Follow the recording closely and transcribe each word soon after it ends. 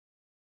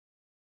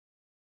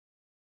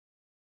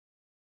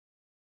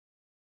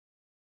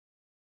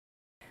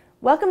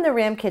Welcome to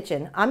Ram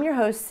Kitchen. I'm your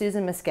host,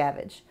 Susan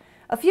Miscavige.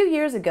 A few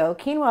years ago,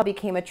 quinoa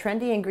became a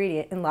trendy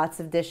ingredient in lots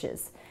of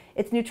dishes.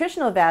 Its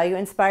nutritional value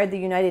inspired the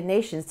United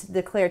Nations to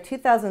declare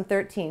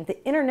 2013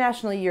 the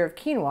International Year of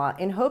Quinoa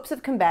in hopes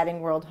of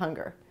combating world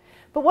hunger.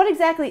 But what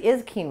exactly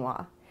is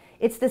quinoa?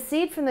 It's the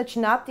seed from the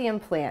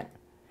chinoptium plant.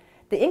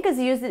 The Incas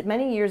used it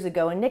many years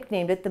ago and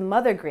nicknamed it the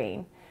mother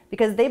grain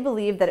because they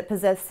believed that it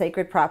possessed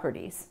sacred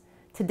properties.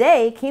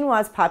 Today,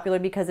 quinoa is popular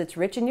because it's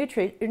rich in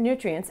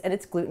nutrients and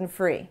it's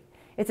gluten-free.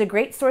 It's a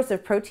great source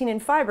of protein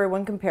and fiber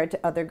when compared to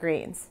other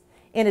grains.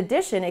 In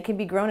addition, it can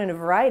be grown in a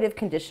variety of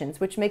conditions,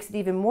 which makes it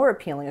even more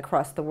appealing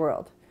across the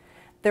world.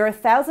 There are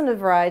thousands of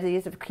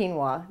varieties of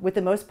quinoa, with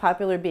the most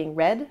popular being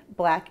red,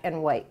 black,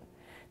 and white.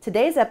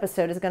 Today's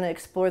episode is going to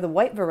explore the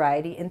white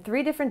variety in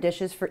 3 different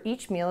dishes for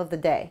each meal of the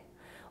day.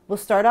 We'll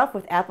start off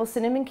with apple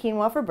cinnamon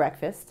quinoa for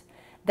breakfast,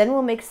 then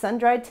we'll make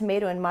sun-dried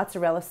tomato and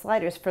mozzarella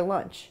sliders for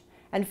lunch,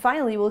 and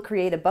finally we'll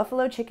create a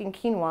buffalo chicken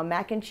quinoa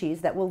mac and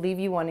cheese that will leave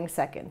you wanting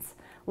seconds.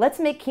 Let's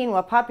make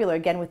quinoa popular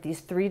again with these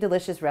 3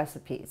 delicious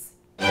recipes.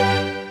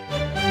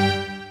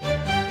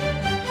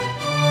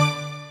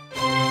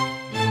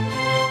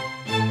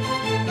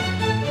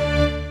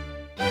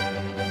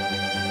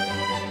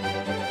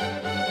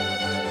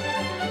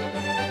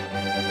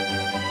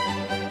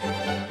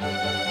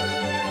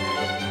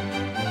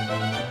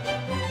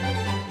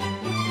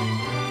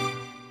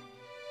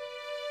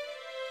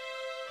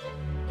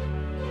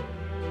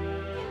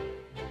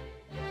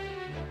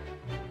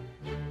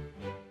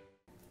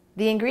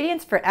 The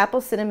ingredients for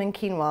apple cinnamon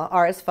quinoa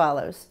are as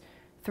follows: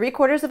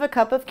 3/4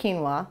 cup of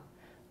quinoa,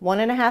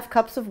 1½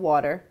 cups of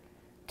water,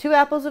 2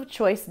 apples of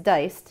choice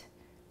diced,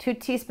 2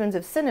 teaspoons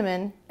of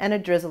cinnamon, and a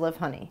drizzle of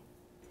honey.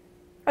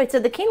 All right,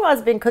 so the quinoa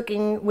has been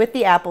cooking with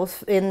the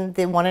apples in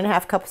the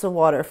 1½ cups of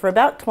water for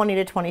about 20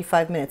 to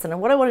 25 minutes. And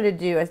what I wanted to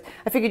do is,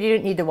 I figured you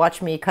didn't need to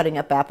watch me cutting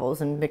up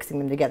apples and mixing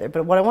them together,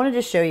 but what I wanted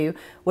to show you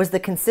was the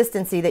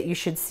consistency that you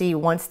should see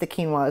once the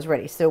quinoa is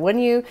ready. So when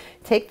you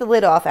take the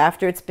lid off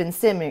after it's been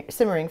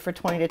simmering for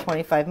 20 to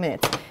 25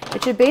 minutes,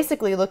 it should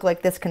basically look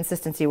like this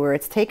consistency where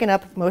it's taken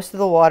up most of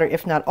the water,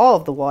 if not all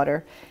of the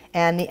water,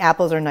 and the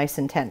apples are nice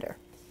and tender.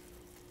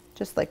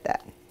 Just like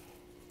that.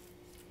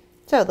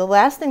 So the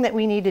last thing that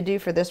we need to do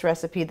for this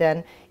recipe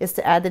then is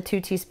to add the 2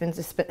 teaspoons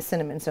of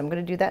cinnamon. So I'm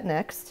going to do that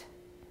next.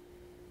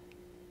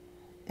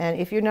 And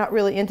if you're not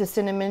really into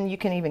cinnamon, you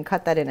can even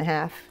cut that in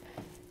half.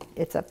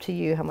 It's up to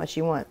you how much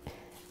you want.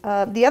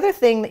 The other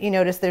thing that you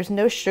notice, there's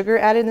no sugar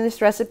added in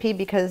this recipe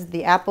because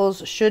the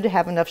apples should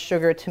have enough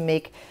sugar to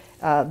make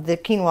the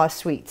quinoa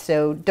sweet.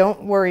 So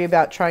don't worry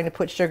about trying to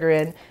put sugar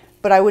in.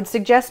 But I would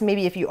suggest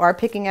maybe if you are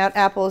picking out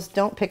apples,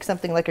 don't pick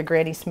something like a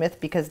Granny Smith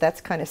because that's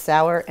kind of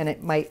sour and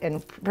it might,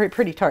 and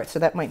pretty tart, so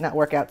that might not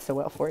work out so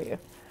well for you.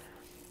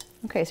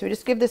 Okay, so we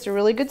just give this a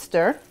really good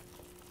stir.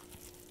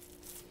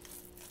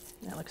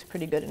 That looks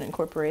pretty good and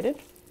incorporated.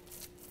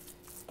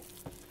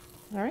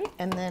 All right,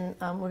 and then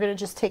we're going to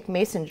just take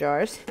mason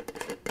jars.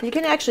 You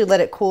can actually let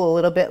it cool a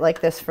little bit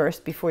like this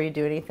first before you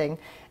do anything.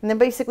 And then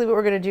basically what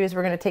we're going to do is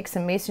we're going to take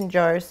some mason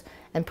jars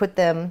and put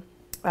them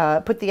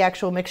put the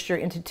actual mixture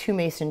into 2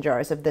 mason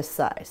jars of this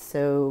size.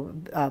 So,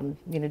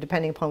 you know,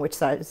 depending upon which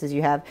sizes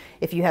you have.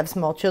 If you have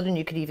small children,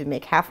 you could even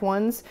make half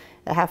ones,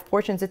 half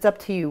portions. It's up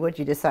to you what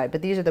you decide,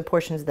 but these are the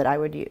portions that I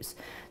would use.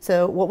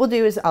 So what we'll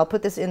do is I'll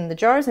put this in the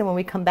jars, and when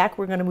we come back,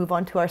 we're going to move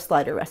on to our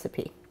slider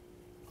recipe.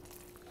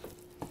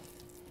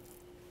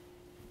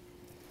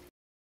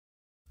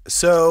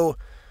 So,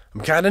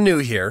 I'm kind of new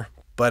here,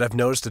 but I've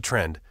noticed a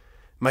trend.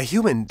 My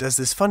human does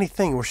this funny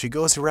thing where she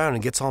goes around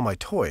and gets all my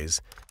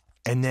toys,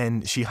 and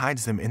then she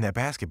hides them in that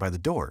basket by the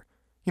door.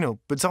 You know,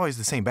 but it's always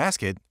the same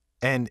basket,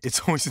 and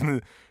it's always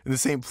in the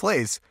same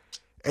place.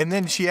 And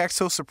then she acts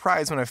so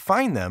surprised when I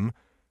find them,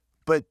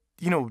 but,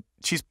 you know,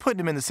 she's putting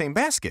them in the same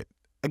basket.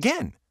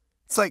 Again.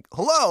 It's like,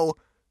 hello,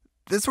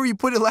 that's where you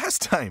put it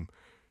last time.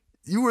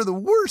 You were the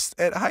worst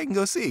at hide and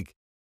go seek.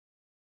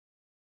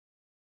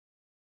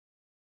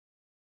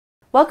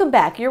 Welcome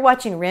back. You're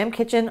watching Ram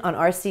Kitchen on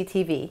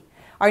RCTV.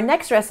 Our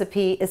next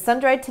recipe is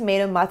sun-dried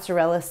tomato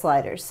mozzarella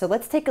sliders, so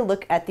let's take a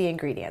look at the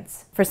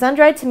ingredients. For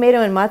sun-dried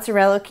tomato and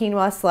mozzarella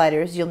quinoa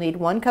sliders, you'll need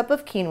 1 cup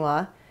of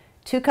quinoa,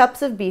 2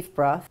 cups of beef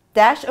broth,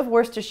 dash of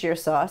Worcestershire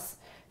sauce,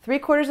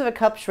 3/4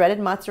 cup shredded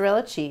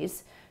mozzarella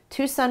cheese,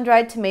 2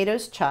 sun-dried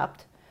tomatoes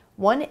chopped,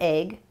 1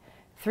 egg,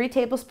 3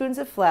 tablespoons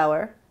of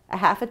flour, a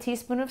half a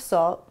teaspoon of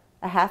salt,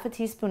 a half a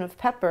teaspoon of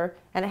pepper,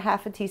 and a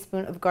half a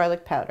teaspoon of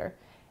garlic powder.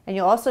 And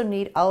you'll also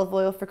need olive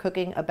oil for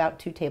cooking, about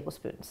 2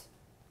 tablespoons.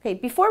 Okay,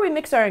 before we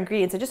mix our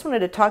ingredients, I just wanted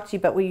to talk to you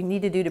about what you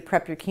need to do to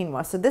prep your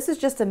quinoa. So this is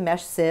just a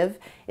mesh sieve.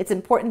 It's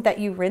important that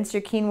you rinse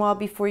your quinoa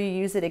before you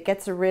use it. It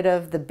gets rid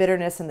of the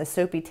bitterness and the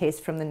soapy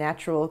taste from the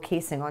natural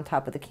casing on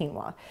top of the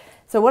quinoa.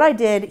 So what I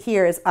did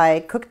here is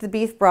I cooked the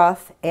beef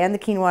broth and the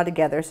quinoa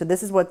together. So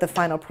this is what the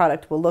final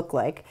product will look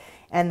like.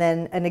 And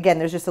again,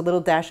 there's just a little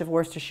dash of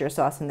Worcestershire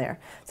sauce in there.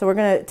 So we're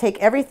going to take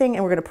everything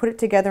and we're going to put it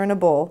together in a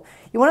bowl.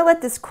 You want to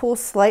let this cool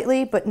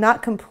slightly, but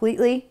not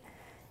completely.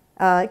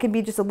 It can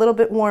be just a little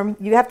bit warm.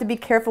 You have to be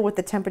careful with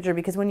the temperature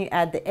because when you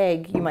add the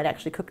egg, you might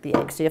actually cook the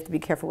egg, so you have to be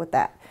careful with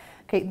that.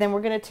 Okay, then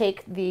we're going to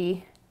take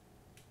the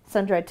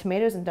sun-dried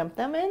tomatoes and dump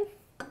them in.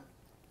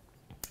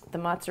 The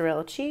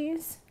mozzarella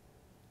cheese.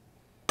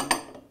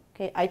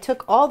 Okay, I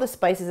took all the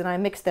spices and I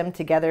mixed them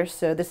together.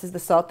 So this is the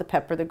salt, the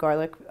pepper, the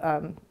garlic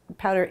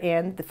powder,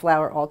 and the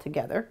flour all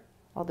together,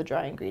 all the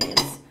dry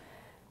ingredients.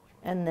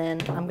 And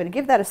then I'm going to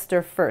give that a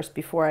stir first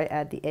before I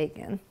add the egg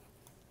in.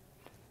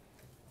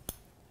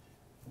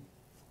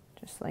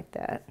 Just like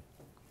that.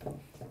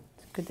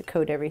 It's good to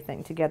coat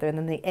everything together, and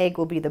then the egg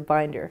will be the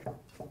binder.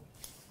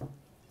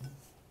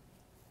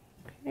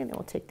 Okay, then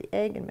we'll take the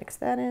egg and mix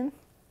that in.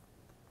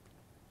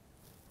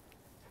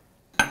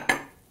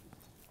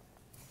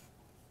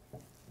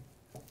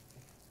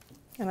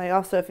 And I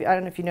also, I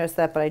don't know if you noticed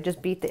that, but I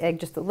just beat the egg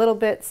just a little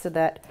bit so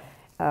that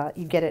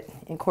you get it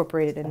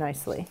incorporated in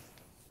nicely.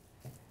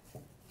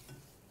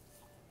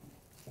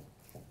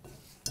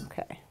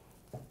 Okay,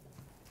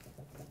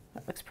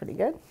 that looks pretty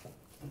good.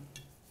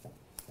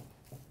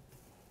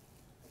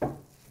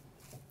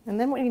 And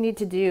then what you need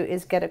to do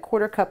is get a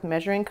 1/4 cup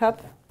measuring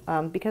cup.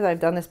 Because I've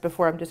done this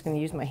before, I'm just going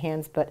to use my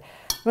hands, but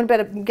I'm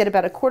going to get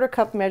about a 1/4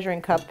 cup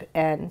measuring cup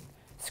and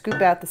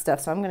scoop out the stuff.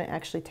 So I'm going to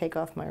actually take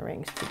off my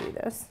rings to do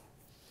this,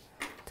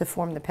 to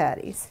form the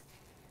patties.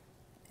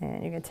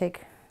 And you're going to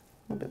take a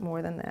little bit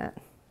more than that.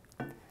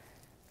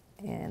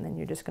 And then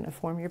you're just going to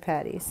form your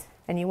patties.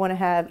 And you want to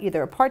have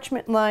either a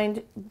parchment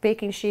lined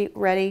baking sheet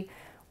ready,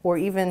 or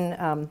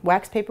even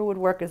wax paper would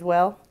work as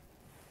well.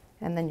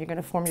 And then you're going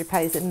to form your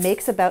patties. It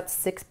makes about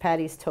 6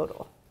 patties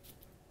total.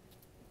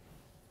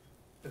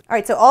 All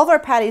right, so all of our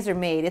patties are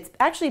made. It's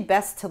actually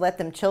best to let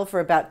them chill for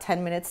about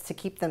 10 minutes to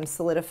keep them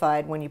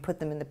solidified when you put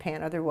them in the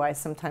pan.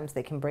 Otherwise, sometimes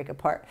they can break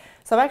apart.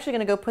 So I'm actually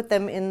going to go put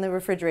them in the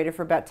refrigerator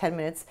for about 10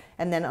 minutes,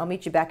 and then I'll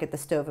meet you back at the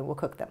stove and we'll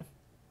cook them.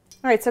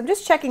 All right, so I'm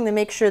just checking to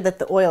make sure that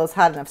the oil is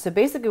hot enough. So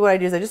basically what I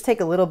do is I just take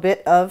a little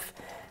bit of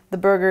the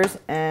burgers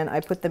and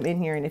I put them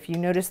in here. And if you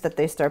notice that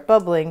they start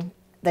bubbling,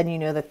 then you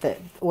know that the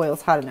oil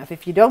is hot enough.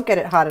 If you don't get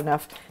it hot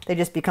enough, they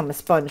just become a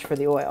sponge for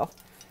the oil.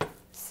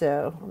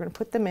 So we're going to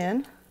put them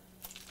in.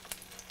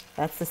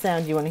 That's the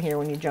sound you want to hear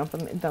when you dump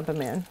them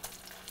in.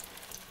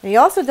 And you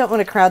also don't want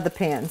to crowd the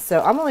pan.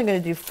 So I'm only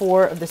going to do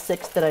 4 of the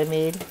 6 that I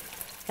made,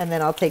 and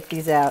then I'll take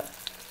these out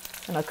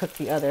and I'll cook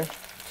the other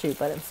 2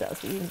 by themselves.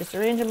 So you can just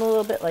arrange them a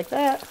little bit like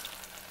that.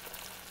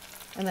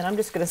 And then I'm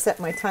just going to set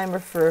my timer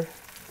for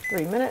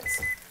 3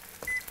 minutes.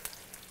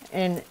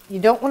 And you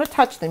don't want to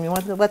touch them. You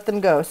want to let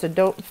them go. So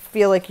don't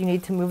feel like you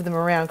need to move them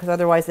around, because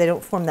otherwise they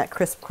don't form that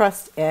crisp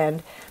crust,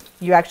 and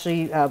you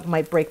actually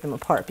might break them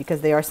apart because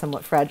they are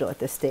somewhat fragile at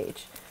this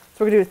stage.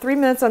 So we're going to do 3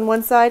 minutes on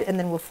one side, and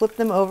then we'll flip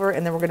them over,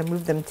 and then we're going to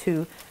move them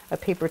to a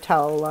paper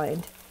towel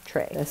lined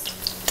tray.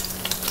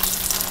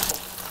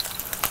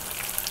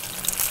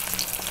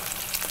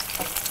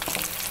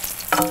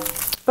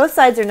 Both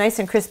sides are nice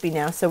and crispy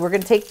now, so we're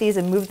going to take these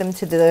and move them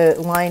to the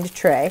lined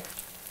tray.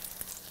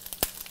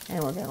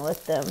 And we're going to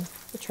let the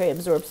tray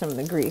absorb some of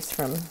the grease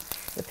from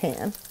the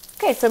pan.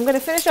 Okay, so I'm going to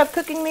finish up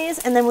cooking these,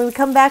 and then when we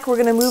come back, we're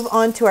going to move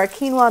on to our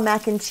quinoa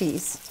mac and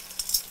cheese.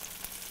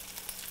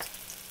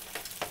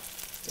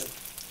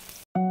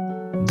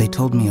 They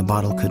told me a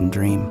bottle couldn't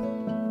dream,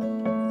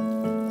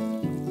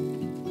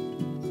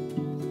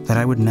 that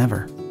I would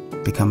never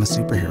become a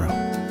superhero.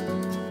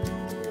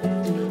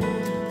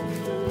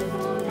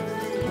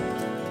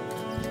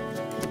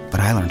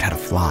 But I learned how to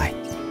fly,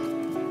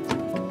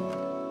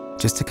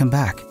 just to come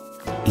back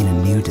in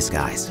a new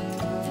disguise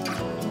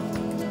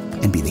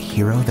and be the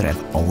hero that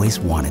I've always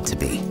wanted to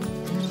be.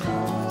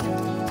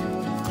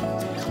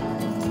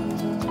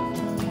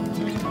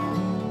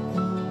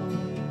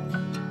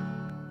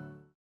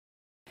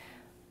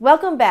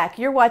 Welcome back.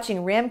 You're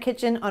watching Ram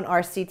Kitchen on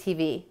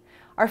RCTV.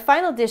 Our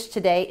final dish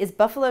today is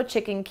buffalo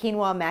chicken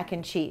quinoa mac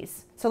and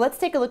cheese. So let's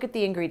take a look at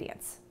the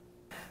ingredients.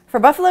 For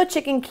buffalo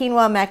chicken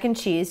quinoa mac and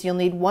cheese, you'll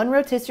need 1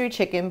 rotisserie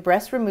chicken,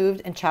 breast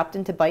removed and chopped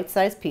into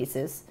bite-sized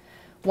pieces,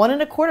 1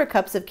 1/4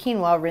 cups of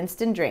quinoa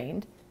rinsed and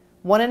drained,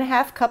 1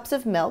 1/2 cups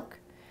of milk,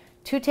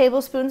 2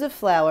 tablespoons of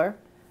flour,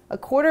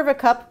 1/4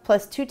 cup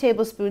plus 2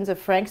 tablespoons of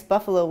Frank's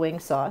buffalo wing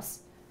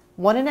sauce,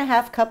 1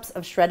 1/2 cups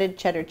of shredded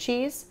cheddar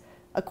cheese,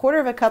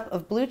 1/4 cup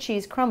of blue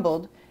cheese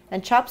crumbled,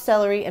 and chopped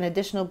celery and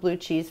additional blue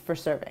cheese for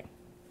serving.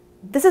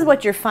 This is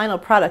what your final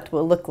product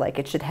will look like.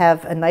 It should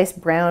have a nice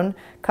brown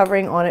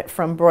covering on it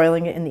from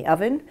broiling it in the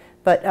oven,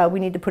 but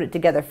we need to put it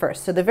together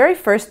first. So the very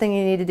first thing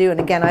you need to do, and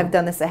again I've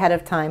done this ahead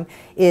of time,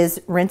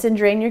 is rinse and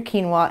drain your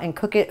quinoa and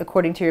cook it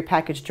according to your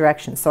package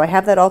directions. So I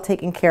have that all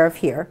taken care of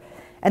here.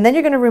 And then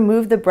you're going to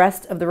remove the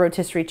breast of the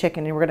rotisserie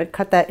chicken, and we're going to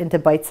cut that into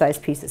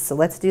bite-sized pieces. So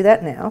let's do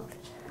that now.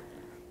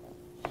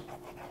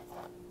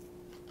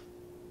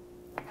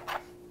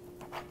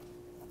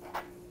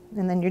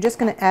 And then you're just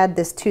going to add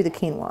this to the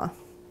quinoa.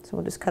 So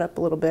we'll just cut up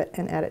a little bit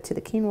and add it to the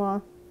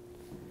quinoa.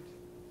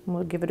 And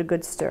we'll give it a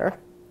good stir.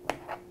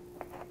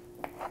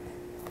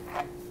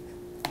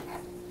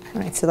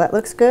 All right, so that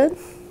looks good.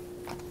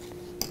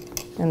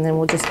 And then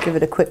we'll just give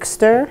it a quick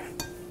stir.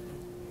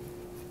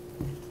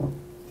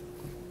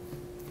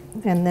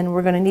 And then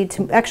we're going to need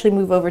to actually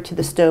move over to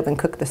the stove and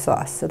cook the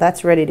sauce. So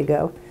that's ready to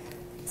go.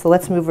 So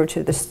let's move over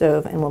to the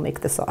stove and we'll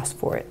make the sauce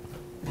for it.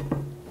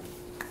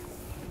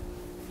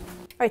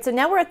 All right, so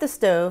now we're at the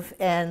stove,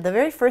 and the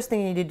very first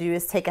thing you need to do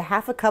is take a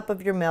half a cup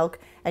of your milk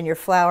and your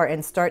flour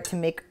and start to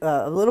make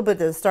a little bit of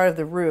the start of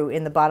the roux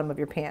in the bottom of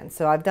your pan.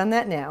 So I've done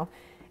that now,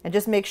 and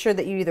just make sure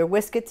that you either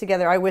whisk it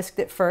together. I whisked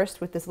it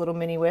first with this little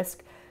mini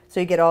whisk,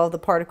 so you get all of the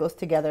particles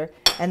together,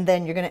 and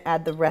then you're gonna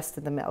add the rest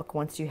of the milk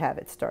once you have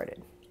it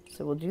started.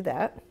 So we'll do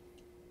that,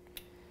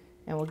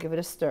 and we'll give it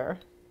a stir.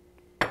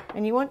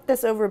 And you want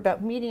this over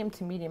about medium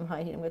to medium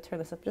high heat. I'm gonna turn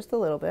this up just a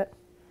little bit.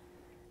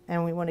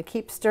 And we want to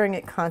keep stirring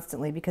it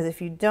constantly, because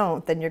if you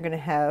don't, then you're going to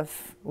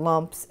have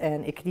lumps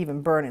and it could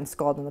even burn and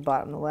scald in the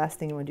bottom. The last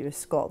thing you want to do is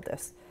scald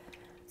this.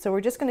 So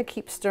we're just going to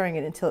keep stirring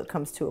it until it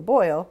comes to a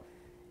boil,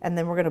 and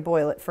then we're going to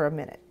boil it for a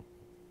minute.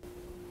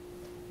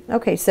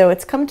 Okay, so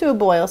it's come to a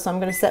boil, so I'm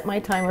going to set my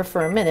timer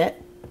for a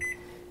minute.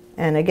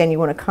 And again, you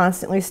want to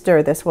constantly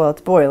stir this while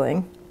it's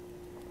boiling.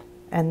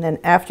 And then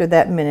after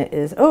that minute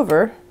is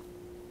over,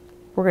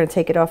 we're going to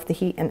take it off the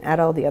heat and add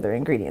all the other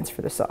ingredients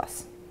for the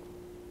sauce.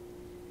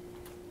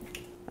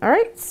 All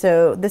right,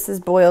 so this is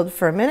boiled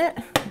for a minute.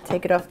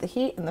 Take it off the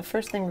heat, and the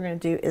first thing we're going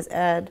to do is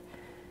add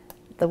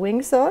the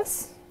wing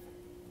sauce.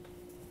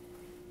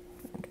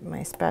 I'll get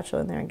my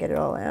spatula in there and get it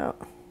all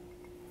out.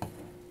 Okay,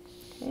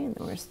 and then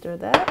we're going to stir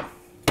that.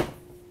 And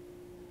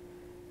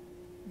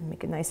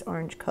make a nice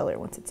orange color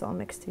once it's all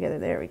mixed together.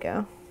 There we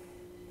go.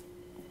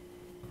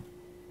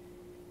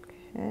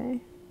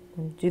 Okay,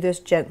 and do this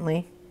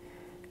gently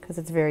because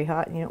it's very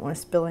hot and you don't want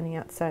to spill any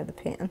outside the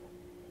pan.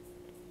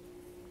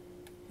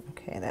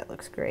 Okay, that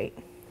looks great.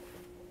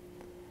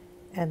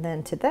 And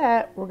then to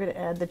that, we're going to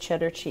add the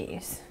cheddar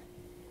cheese.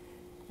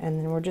 And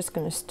then we're just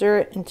going to stir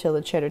it until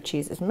the cheddar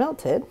cheese is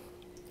melted.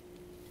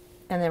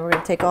 And then we're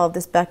going to take all of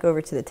this back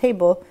over to the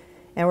table,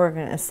 and we're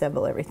going to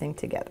assemble everything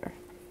together.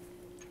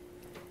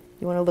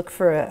 You want to look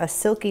for a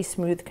silky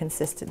smooth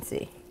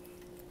consistency.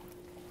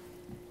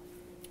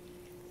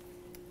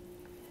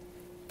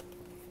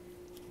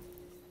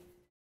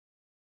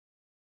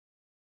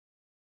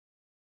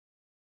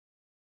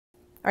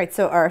 All right,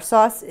 so our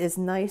sauce is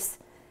nice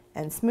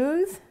and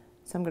smooth.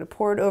 So I'm going to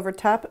pour it over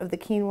top of the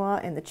quinoa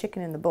and the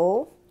chicken in the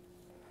bowl.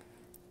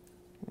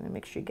 I'm going to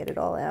make sure you get it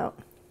all out.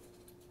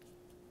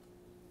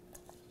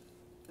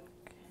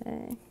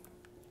 Okay.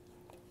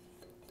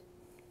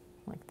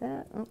 Like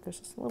that. Oh, there's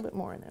just a little bit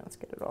more in there. Let's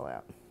get it all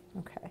out.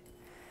 Okay.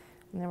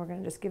 And then we're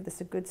going to just give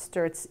this a good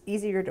stir. It's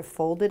easier to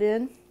fold it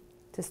in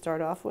to start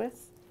off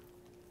with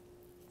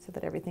so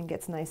that everything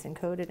gets nice and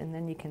coated, and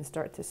then you can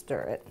start to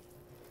stir it.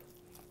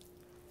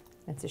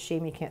 It's a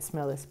shame you can't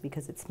smell this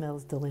because it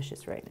smells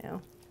delicious right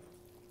now.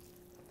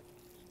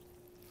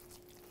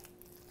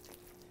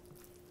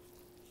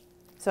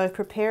 So I've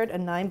prepared a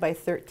 9 by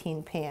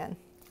 13 pan,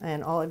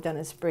 and all I've done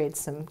is sprayed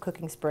some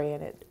cooking spray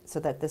in it so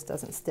that this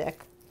doesn't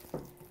stick.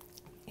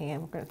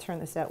 And we're going to turn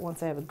this out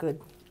once I have a good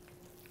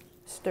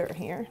stir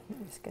here. Let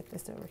me just get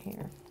this over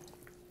here.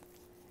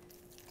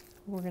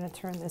 We're going to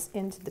turn this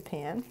into the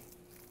pan.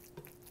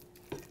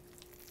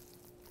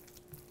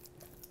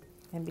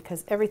 And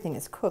because everything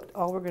is cooked,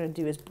 all we're going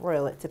to do is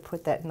broil it to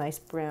put that nice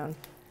brown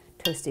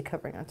toasty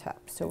covering on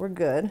top. So we're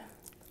good.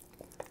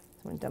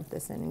 I'm going to dump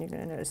this in, and you're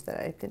going to notice that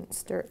I didn't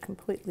stir it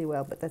completely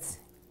well, but that's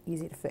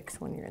easy to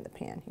fix when you're in the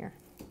pan here.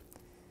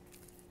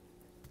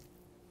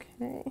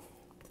 Okay,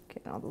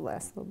 getting all the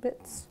last little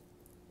bits.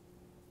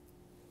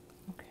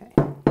 Okay.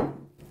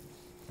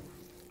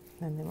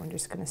 And then we're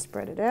just going to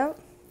spread it out.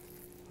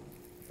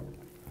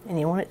 And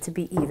you want it to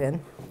be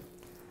even.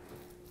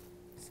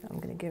 So I'm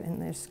going to give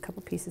in, there's a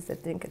couple pieces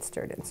that didn't get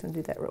stirred in, so I'll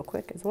do that real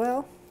quick as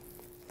well.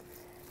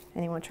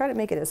 And you want to try to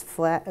make it as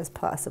flat as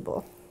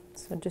possible.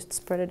 So just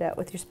spread it out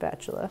with your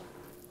spatula.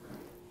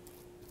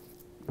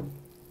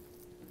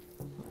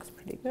 Looks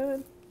pretty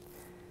good.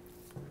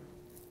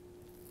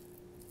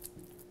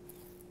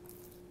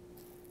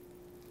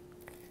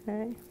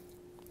 Okay.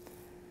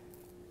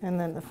 And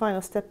then the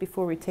final step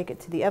before we take it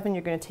to the oven,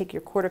 you're going to take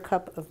your 1/4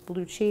 cup of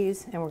blue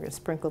cheese, and we're going to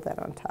sprinkle that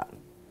on top.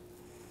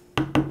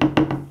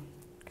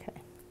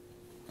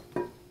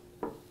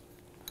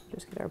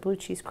 Just get our blue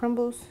cheese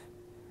crumbles,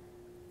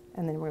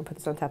 and then we're going to put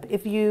this on top.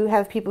 If you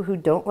have people who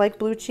don't like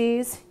blue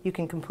cheese, you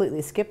can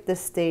completely skip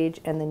this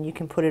stage, and then you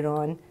can put it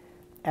on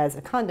as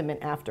a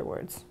condiment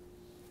afterwards.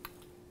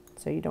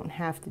 So you don't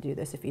have to do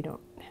this if you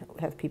don't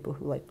have people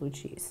who like blue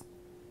cheese.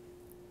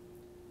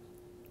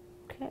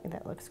 Okay,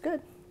 that looks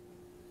good.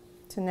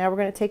 So now we're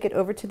going to take it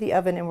over to the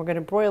oven, and we're going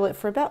to broil it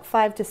for about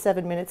 5 to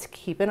 7 minutes.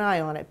 Keep an eye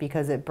on it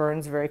because it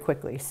burns very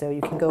quickly. So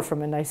you can go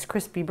from a nice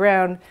crispy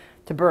brown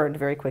to burned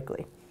very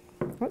quickly.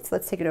 So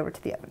let's take it over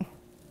to the oven.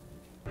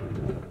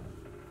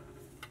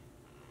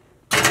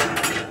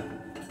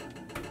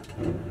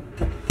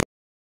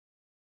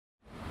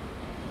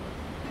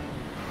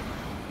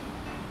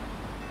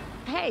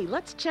 Hey,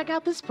 let's check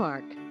out this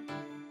park.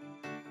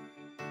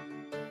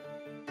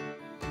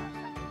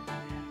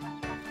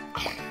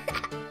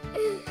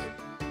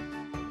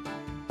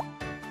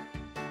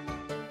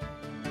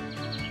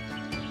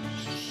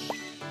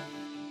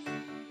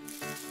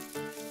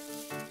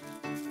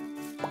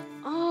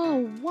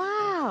 Oh,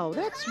 wow!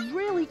 That's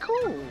really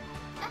cool.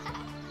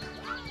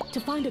 To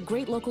find a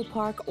great local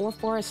park or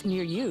forest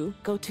near you,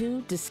 go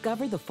to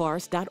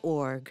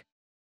discovertheforest.org.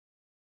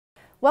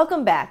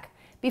 Welcome back.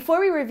 Before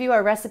we review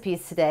our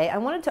recipes today, I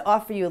wanted to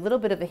offer you a little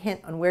bit of a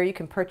hint on where you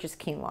can purchase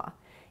quinoa.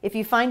 If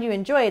you find you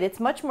enjoy it, it's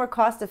much more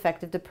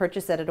cost-effective to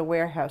purchase it at a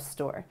warehouse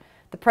store.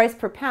 The price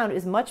per pound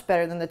is much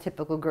better than the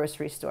typical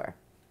grocery store.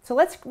 So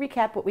let's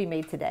recap what we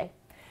made today.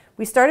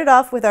 We started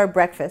off with our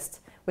breakfast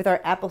with our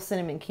apple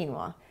cinnamon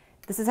quinoa.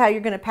 This is how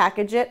you're going to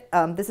package it.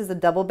 This is a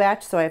double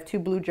batch, so I have 2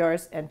 blue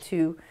jars and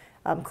 2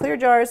 clear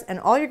jars, and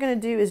all you're going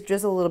to do is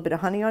drizzle a little bit of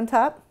honey on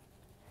top.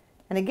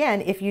 And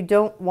again, if you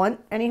don't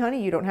want any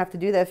honey, you don't have to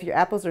do that. If your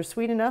apples are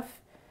sweet enough,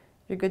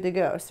 you're good to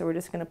go. So we're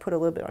just going to put a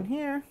little bit on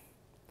here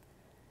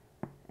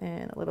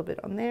and a little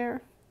bit on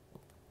there,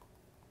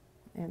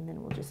 and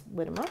then we'll just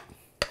lid them up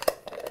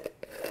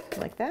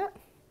like that,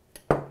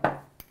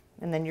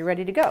 and then you're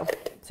ready to go.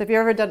 So if you've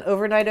ever done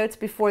overnight oats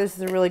before, this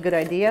is a really good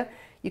idea.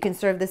 You can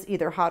serve this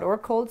either hot or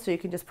cold, so you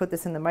can just put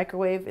this in the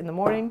microwave in the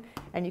morning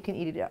and you can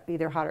eat it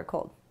either hot or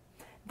cold.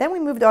 Then we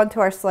moved on to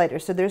our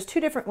sliders. So there's 2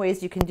 different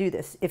ways you can do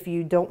this. If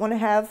you don't want to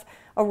have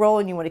a roll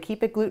and you want to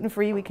keep it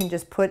gluten-free, we can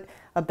just put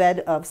a bed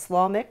of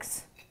slaw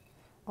mix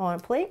on a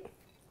plate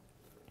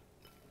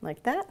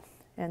like that,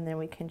 and then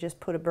we can just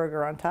put a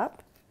burger on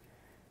top.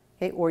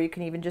 Okay, or you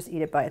can even just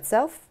eat it by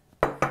itself,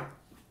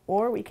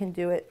 or we can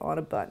do it on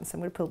a bun. So I'm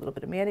going to put a little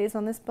bit of mayonnaise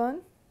on this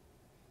bun.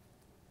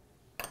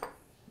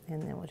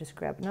 And then we'll just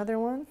grab another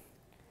one.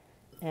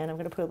 And I'm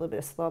going to put a little bit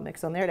of slaw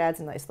mix on there. It adds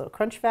a nice little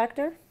crunch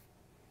factor.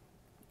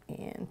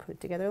 And put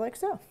it together like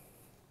so.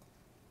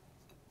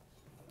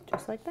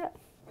 Just like that.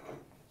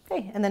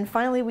 Okay, and then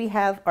finally we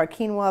have our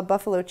quinoa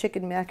buffalo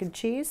chicken mac and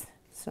cheese.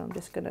 So I'm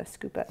just going to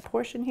scoop out a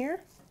portion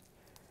here.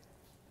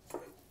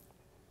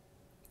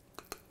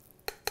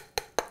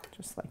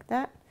 Just like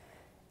that.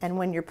 And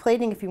when you're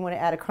plating, if you want to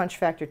add a crunch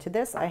factor to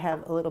this, I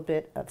have a little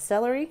bit of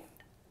celery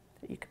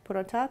that you can put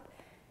on top.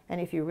 And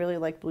if you really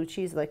like blue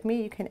cheese like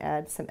me, you can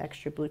add some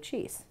extra blue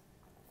cheese.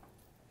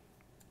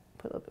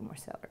 Put a little bit more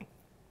celery.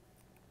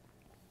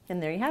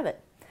 And there you have it.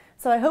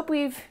 So I hope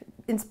we've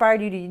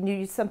inspired you to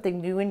use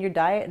something new in your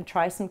diet and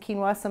try some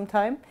quinoa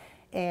sometime.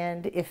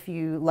 And if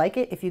you like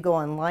it, if you go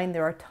online,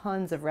 there are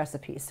tons of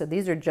recipes. So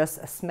these are just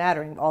a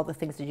smattering of all the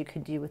things that you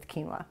can do with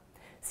quinoa.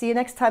 See you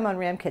next time on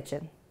Ram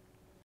Kitchen.